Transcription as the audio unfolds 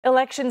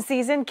Election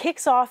season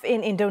kicks off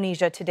in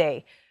Indonesia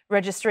today.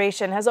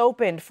 Registration has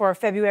opened for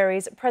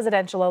February's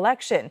presidential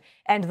election,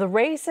 and the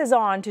race is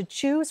on to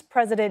choose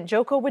President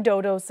Joko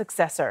Widodo's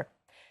successor.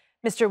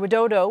 Mr.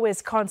 Widodo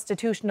is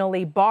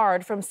constitutionally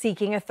barred from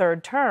seeking a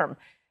third term.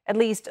 At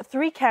least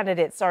 3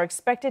 candidates are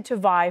expected to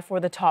vie for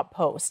the top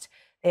post.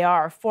 They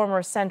are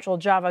former Central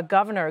Java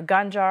Governor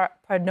Ganjar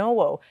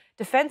Pranowo,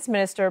 Defense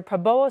Minister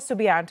Prabowo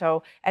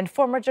Subianto, and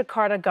former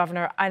Jakarta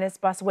Governor Anies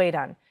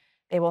Baswedan.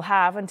 They will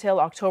have until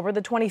October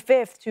the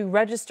 25th to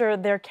register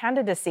their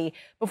candidacy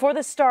before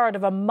the start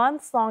of a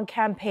months-long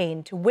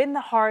campaign to win the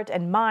heart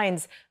and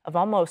minds of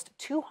almost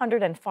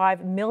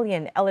 205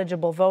 million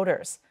eligible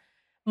voters.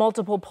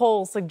 Multiple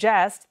polls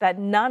suggest that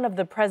none of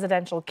the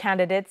presidential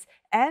candidates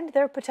and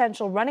their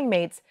potential running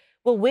mates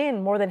will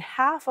win more than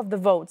half of the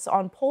votes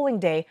on polling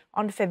day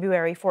on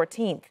February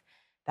 14th.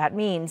 That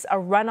means a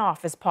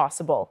runoff is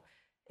possible.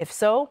 If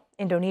so,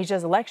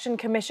 Indonesia's election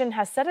commission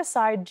has set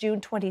aside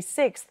June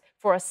 26th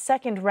for a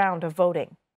second round of voting.